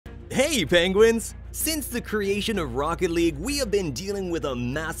Hey penguins! Since the creation of Rocket League, we have been dealing with a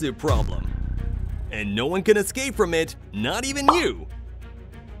massive problem. And no one can escape from it, not even you!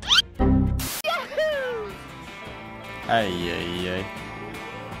 Hey.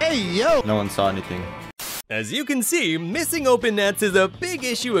 Hey, yo! No one saw anything. As you can see, missing open nets is a big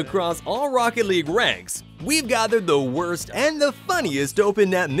issue across all Rocket League ranks. We've gathered the worst and the funniest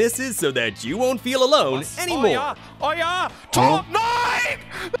open net misses so that you won't feel alone anymore. Oh yeah! Top 9!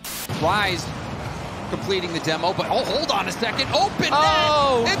 Rise completing the demo, but oh, hold on a second. Open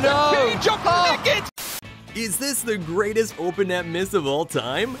net! It's a change up ticket! Is this the greatest open net miss of all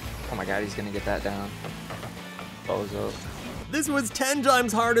time? Oh my god, he's gonna get that down. Bozo. This was 10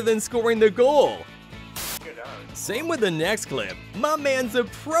 times harder than scoring the goal. Same with the next clip. My man's a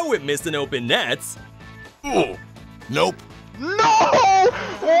pro at missing open nets. Ooh. Nope. No!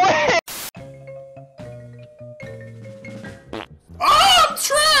 Wait! Oh,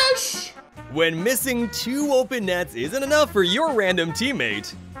 trash! When missing 2 open nets isn't enough for your random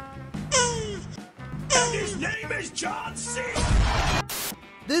teammate. His name is John C.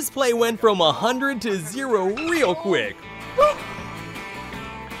 This play went from 100 to 0 real quick.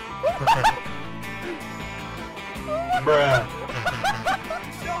 Bruh.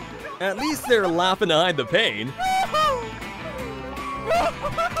 At least they're laughing to hide the pain.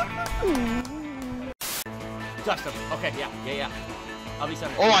 Justin. Okay, yeah. I'll be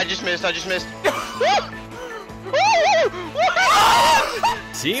sorry. Oh, I just missed.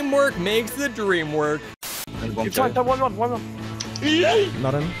 Teamwork makes the dream work. One more.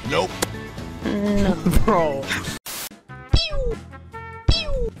 Nothing. Nope. Bro.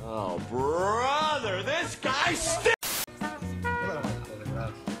 Oh, brother, this guy stinks.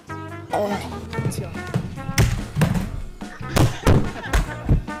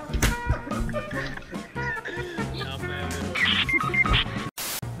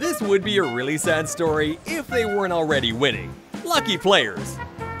 This would be a really sad story if they weren't already winning. Lucky players.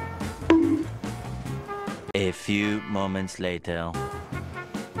 A few moments later.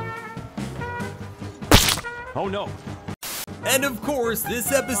 Oh no. And of course,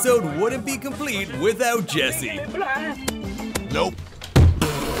 this episode wouldn't be complete without Jesse. Nope.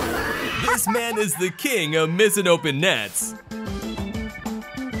 This man is the king of missing open nets.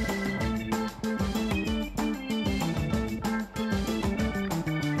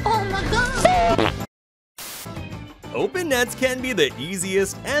 Oh my god! Open nets can be the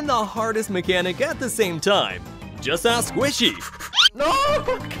easiest and the hardest mechanic at the same time. Just ask Squishy. No!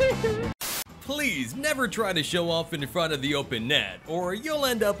 Please never try to show off in front of the open net, or you'll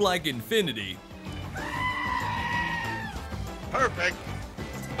end up like Infinity. Perfect.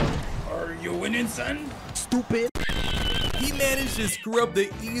 Are you winning, son? Stupid. He managed to screw up the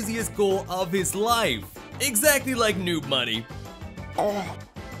easiest goal of his life. Exactly like Noob Money.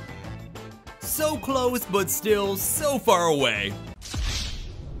 So close, but still so far away.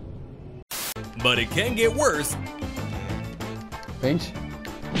 But it can get worse. Bench.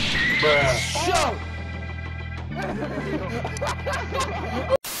 Bruh.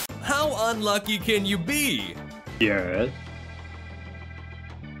 How unlucky can you be? Yes.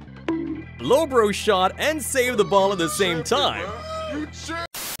 Lowbro shot and saved the ball at the same time. You jerk.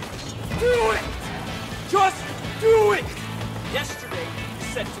 Do it! Just do it! Yesterday, you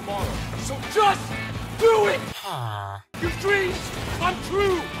said tomorrow. So just do it! Your dreams come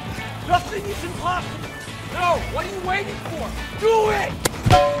true! Nothing is impossible! No, what are you waiting for? Do it!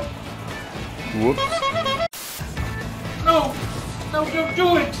 Whoops. No, don't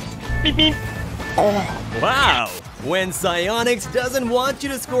do it! Beep beep. Wow! When Psyonix doesn't want you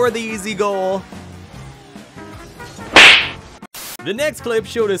to score the easy goal. The next clip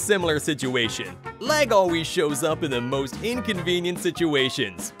showed a similar situation. Lag always shows up in the most inconvenient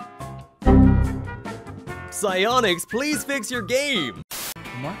situations. Psyonix, please fix your game!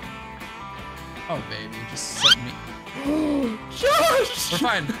 What? Oh, baby, just set me. Josh!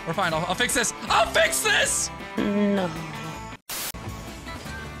 We're fine. I'll fix this. I'll fix this! No.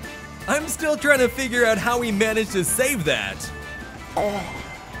 I'm still trying to figure out how he managed to save that.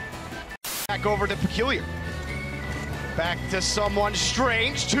 Back over to Peculiar. Back to someone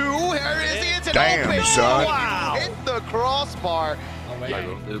strange, too. Here is he. It's an Damn, open. son. Wow. Hit the crossbar. Oh, wait.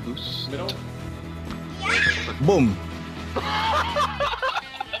 Middle. Boom.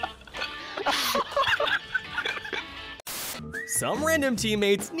 Some random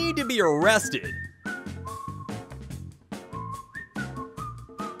teammates need to be arrested.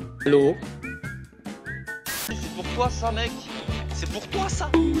 Hello. C'est pour toi ça, mec. C'est pour toi ça.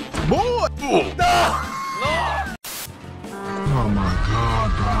 Boy! No! Oh my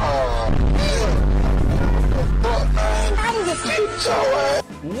god, bro. How did it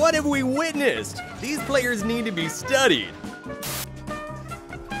What have we witnessed? These players need to be studied.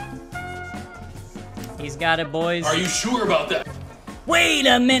 He's got it, boys. Are you sure about that? Wait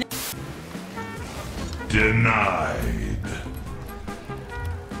a minute. Denied.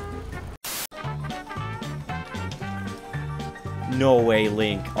 No way,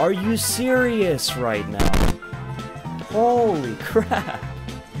 Link. Are you serious right now? Holy crap.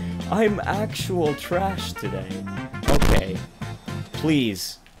 I'm actual trash today. Okay.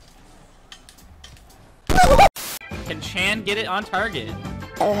 Please. Can Chan get it on target?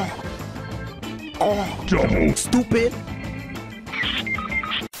 Double. Stupid.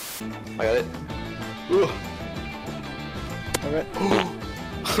 I got it. Ooh. Alright.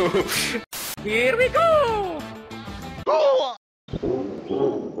 Here we go! Oh!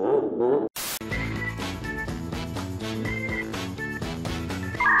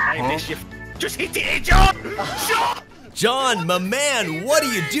 I miss you. Just hit the edge, John! John, my man, what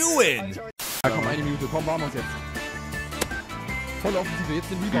are you doing? Ja, komm, 1 Minute, komm, warten wir uns jetzt. Volle Offensive, jetzt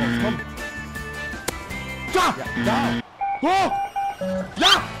den Rebound, komm. Da! Da! Oh!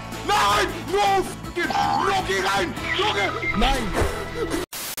 Ja! Nein! No! No, geh rein! Junge! Nein!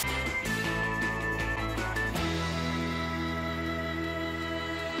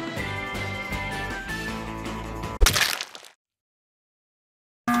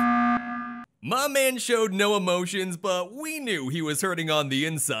 My man showed no emotions, but we knew he was hurting on the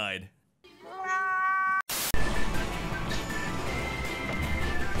inside.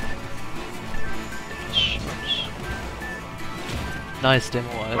 Nice demo.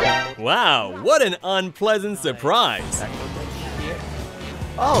 Wow, what an unpleasant surprise.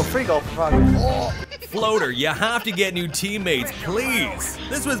 Oh, free goal for progress. Floater, you have to get new teammates, please.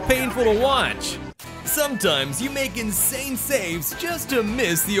 This was painful to watch. Sometimes you make insane saves just to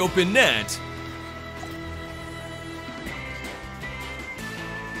miss the open net.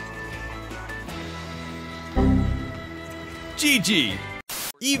 GG.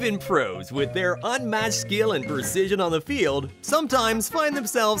 Even pros, with their unmatched skill and precision on the field, sometimes find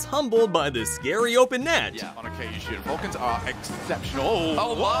themselves humbled by the scary open net. Yeah, on occasion. Falcons are exceptional.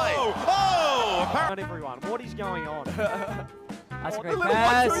 Oh my! Oh! Not everyone, what is going on? That's a great One,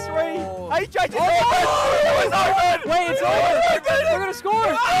 pass. 2, 3. Hey, JJ! Oh! It was open! Wait, it's over! They're gonna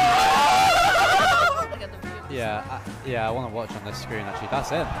score! Yeah, I want to watch on this screen actually.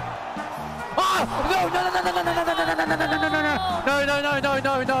 That's it. Oh! No,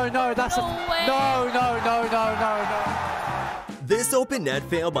 that's no. This open net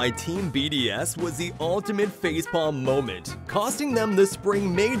fail by Team BDS was the ultimate facepalm moment, costing them the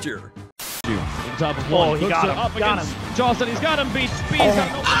spring major. Top of one. He got him. Up against Charleston. He's got him. Beats speeds.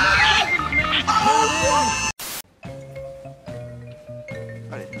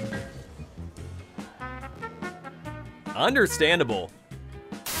 Understandable.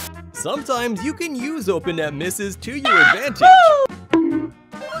 Sometimes you can use open net misses to your advantage.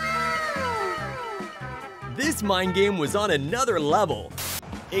 This mind game was on another level.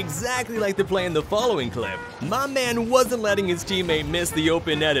 Exactly like the play in the following clip, my man wasn't letting his teammate miss the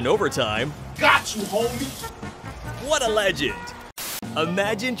open net in overtime. Got you, homie! What a legend!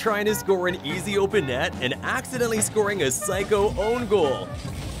 Imagine trying to score an easy open net and accidentally scoring a psycho own goal.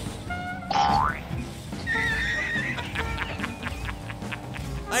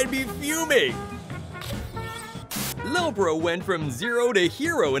 I'd be fuming! Lil Bro went from 0 to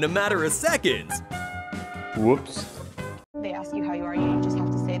hero in a matter of seconds. Whoops. They ask you how you are, you just have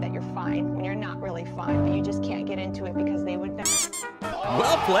to say that you're fine when you're not really fine, but you just can't get into it because they would know.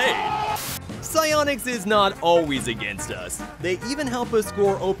 Well played! Psyonix is not always against us. They even help us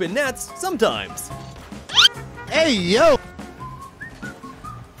score open nets sometimes. Hey, yo!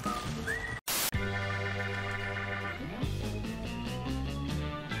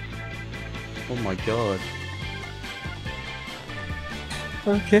 Oh my god.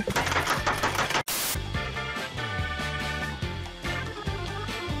 Okay.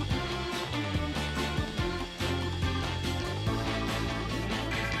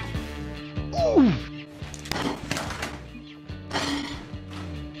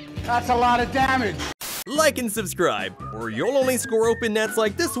 That's a lot of damage! Like and subscribe, or you'll only score open nets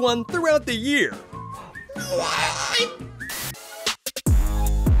like this one throughout the year. What?